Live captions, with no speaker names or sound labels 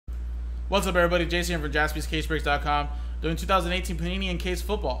What's up, everybody? Jason here from JaspysCaseBreaks.com. Doing 2018 Panini Encased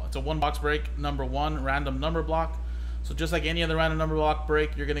football. It's a one-box break, number 1, random number block. So just like any other random number block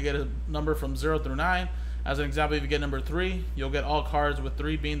break, you're going to get a number from 0 through 9. As an example, if you get number 3, you'll get all cards with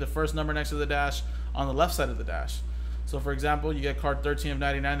 3 being the first number next to the dash on the left side of the dash. So for example, you get card 13 of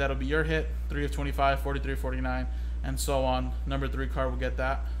 99, that'll be your hit, 3 of 25, 43, 49, and so on. Number 3 card will get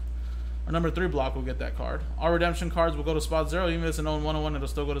that. Our number 3 block will get that card. All redemption cards will go to spot 0. Even if it's an own 101, it'll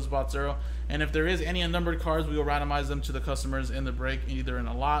still go to spot 0. And if there is any unnumbered cards, we will randomize them to the customers in the break, either in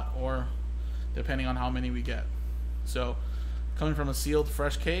a lot or depending on how many we get. So, coming from a sealed,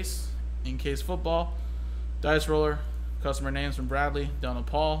 fresh case, Encased football, dice roller, customer names from Bradley down to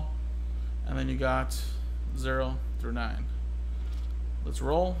Paul, and then you got 0 through 9. Let's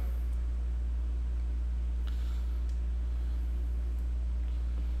roll.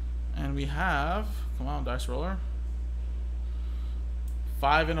 And we have, come on, dice roller,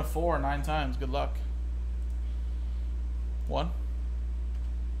 5 and a 4, 9 times. Good luck. 1,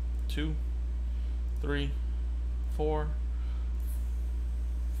 2, 3, 4,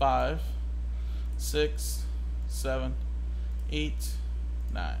 5, 6, 7, 8,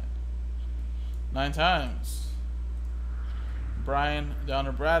 9. 9 times. Brian down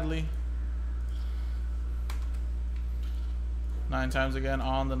to Bradley. 9 times again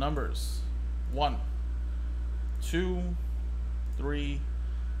on the numbers. 1, 2, 3,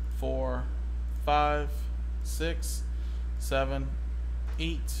 4, 5, 6, 7,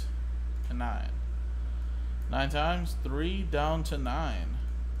 8, and 9. 9 times, 3 down to 9.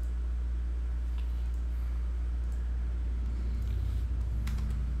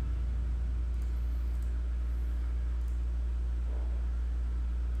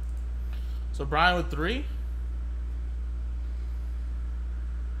 So Brian with 3.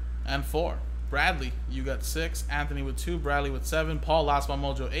 And 4. Bradley, you got 6. Anthony with 2. Bradley with 7. Paul, last one,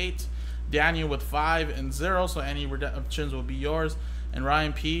 Mojo, 8. Daniel with 5 and 0, so any redemptions will be yours. And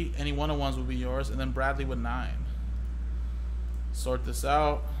Ryan P, any one-on-ones will be yours. And then Bradley with 9. Sort this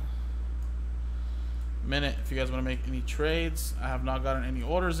out. Minute, if you guys want to make any trades. I have not gotten any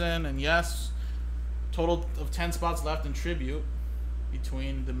orders in. And yes, total of 10 spots left in tribute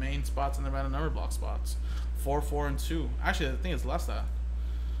between the main spots and the random number block spots. 4, 4, and 2. Actually, I think it's less than that.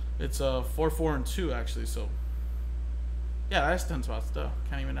 It's 4, 4, and 2 actually. So yeah, that's 10 spots though.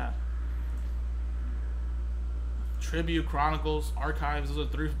 Can't even add. Tribute, Chronicles, Archives. Those are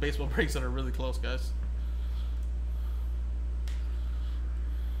 3 baseball breaks that are really close, guys.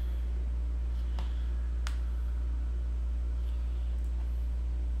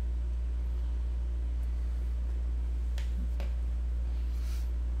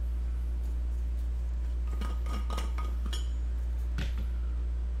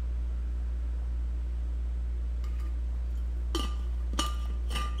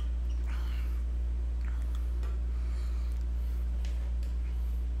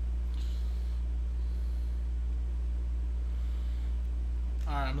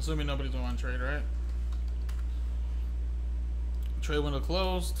 Alright, I'm assuming nobody's going to want to trade, right? Trade window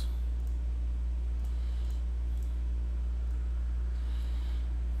closed.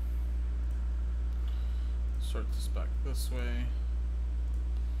 Sort this back this way.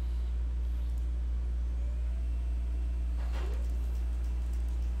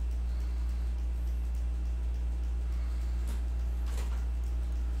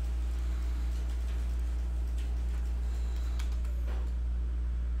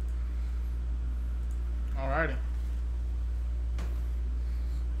 Alrighty.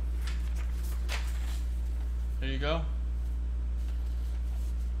 There you go.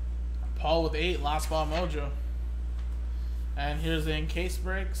 Paul with 8, last spot Mojo. And here's the Encased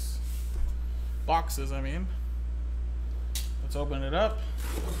breaks. Boxes, I mean. Let's open it up.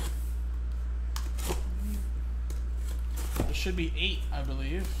 There should be 8, I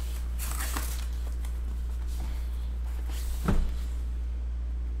believe.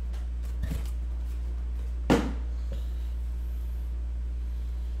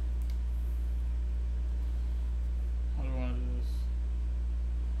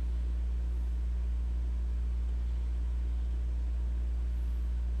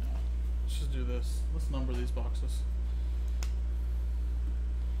 Let's do this. Let's number these boxes.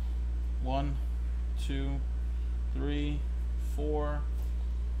 1, 2, 3, 4,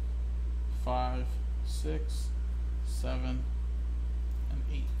 5, 6, 7, and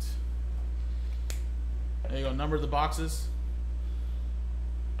 8. There you go. Number the boxes.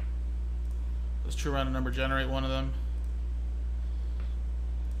 Let's true random number generate one of them.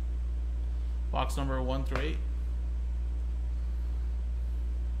 Box number 1 through 8.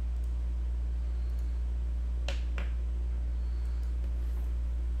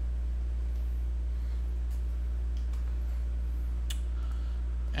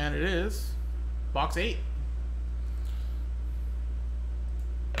 And it is box 8.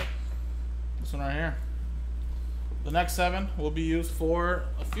 This one right here. The next 7 will be used for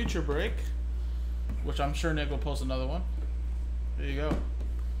a future break, which I'm sure Nick will post another one. There you go.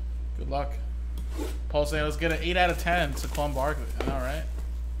 Good luck. Paul saying, let's get an 8 out of 10. Saquon Barkley. I know, right?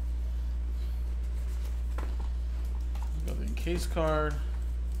 Got the encased card.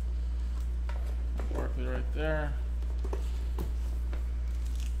 Barkley right there.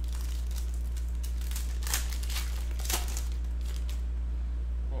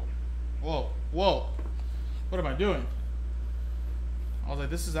 Whoa, whoa. What am I doing? I was like,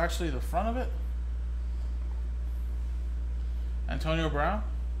 this is actually the front of it? Antonio Brown.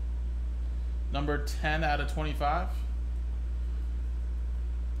 Number 10 out of 25.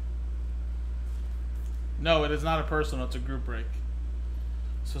 No, it is not a personal, it's a group break.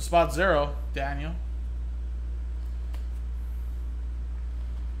 So spot 0, Daniel.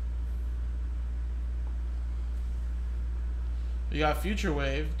 We got Future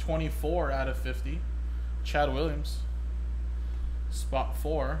Wave, 24 out of 50. Chad Williams. Spot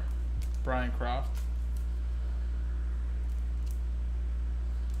 4, Brian Croft.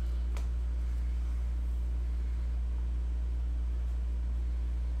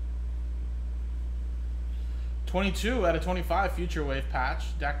 $22 out of 25 Future Wave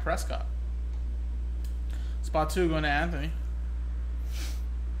patch, Dak Prescott. Spot 2 going to Anthony.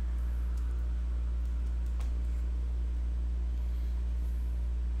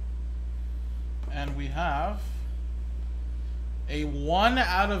 And we have a 1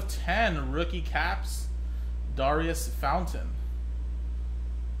 out of 10 rookie caps, Darius Fountain.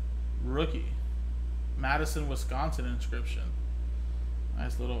 Rookie. Madison, Wisconsin inscription.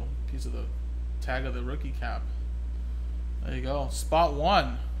 Nice little piece of the tag of the rookie cap. There you go. Spot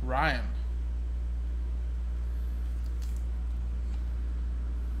 1, Ryan.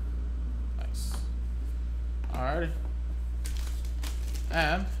 Nice. Alrighty.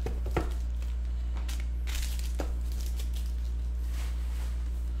 And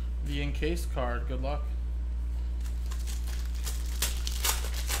the encased card. Good luck.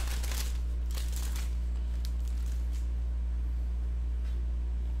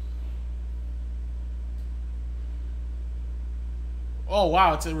 Oh,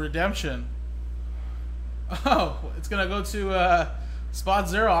 wow, it's a redemption. Oh, it's going to go to spot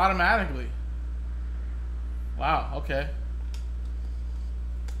 0 automatically. Wow, okay.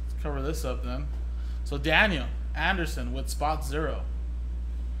 Let's cover this up then. So Daniel Anderson with spot 0.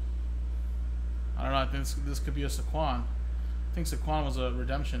 I don't know, I think this could be a Saquon. I think Saquon was a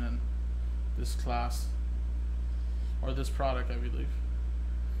redemption in this class. Or this product, I believe.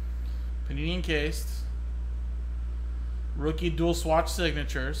 Panini encased. Rookie dual swatch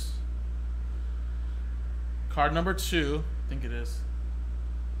signatures. Card number 2, I think it is.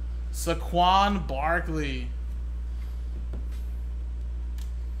 Saquon Barkley.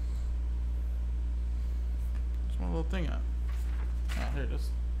 Where's my little thing at? Oh, here it is.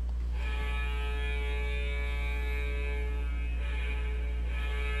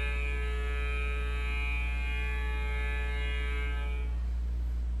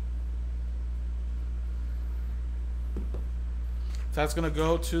 So that's going to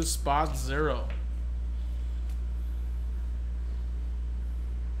go to spot 0.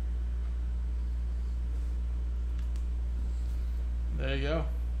 There you go.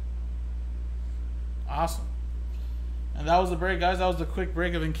 Awesome. And that was the break, guys. That was the quick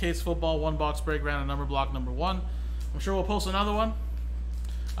break of Encased Football. 1 box break, random number block number 1. I'm sure we'll post another one.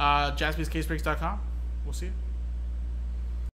 JaspysCaseBreaks.com. We'll see you.